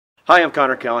Hi, I'm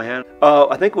Connor Callahan.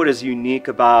 I think what is unique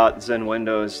about Zen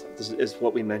Windows is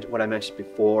what I mentioned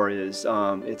before. Is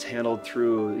it's handled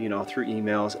through through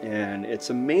emails, and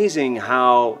it's amazing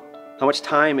how much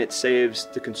time it saves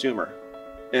the consumer.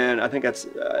 And I think that's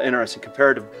interesting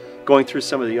compared to going through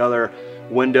some of the other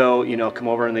window. Come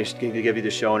over and they give you the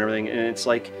show and everything, and it's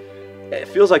like, it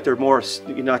feels like they're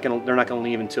not gonna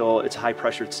leave until it's high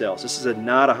pressured sales. This is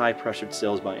not a high pressured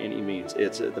sales by any means.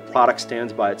 The product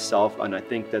stands by itself, and I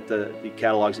think that the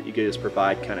catalogs that you guys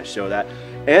provide kind of show that,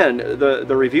 and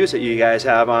the reviews that you guys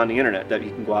have on the internet that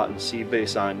you can go out and see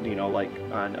based on like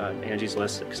on Angie's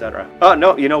List, etc.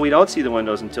 No, we don't see the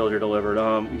windows until they're delivered.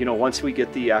 Once we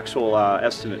get the actual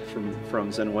estimate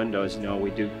from Zen Windows, we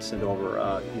do send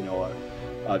over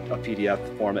a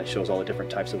PDF form that shows all the different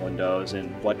types of windows and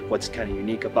what's kind of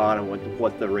unique about them,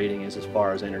 what the rating is as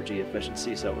far as energy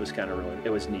efficiency. So it was kind of it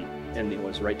was neat, and it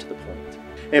was right to the point.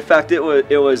 In fact, it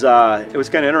was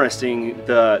kind of interesting.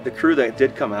 The crew that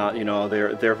did come out,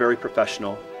 they're very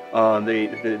professional.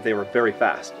 They were very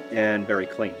fast and very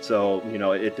clean. So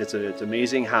it's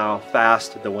amazing how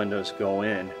fast the windows go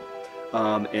in.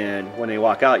 And when they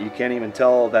walk out, you can't even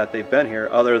tell that they've been here,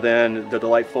 other than the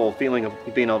delightful feeling of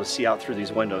being able to see out through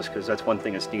these windows, because that's one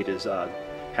thing that's neat, is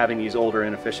having these older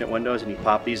inefficient windows, and you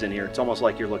pop these in here, it's almost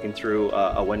like you're looking through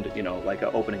a window, like an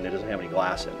opening that doesn't have any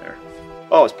glass in there.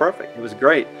 Oh, it's perfect. It was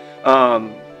great.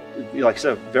 Like I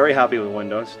said, very happy with the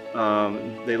windows.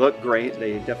 They look great.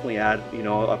 They definitely add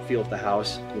a feel to the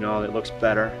house. It looks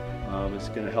better. It's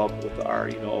going to help with our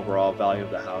overall value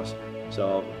of the house.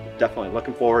 So definitely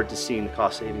looking forward to seeing the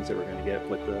cost savings that we're going to get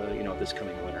with the this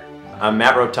coming winter. I'm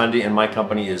Matt Rotondi, and my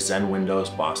company is Zen Windows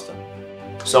Boston.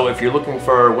 So if you're looking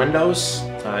for windows,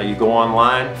 you go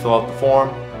online, fill out the form,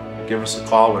 give us a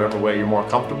call, whatever way you're more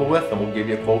comfortable with, and we'll give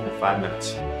you a quote in 5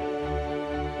 minutes.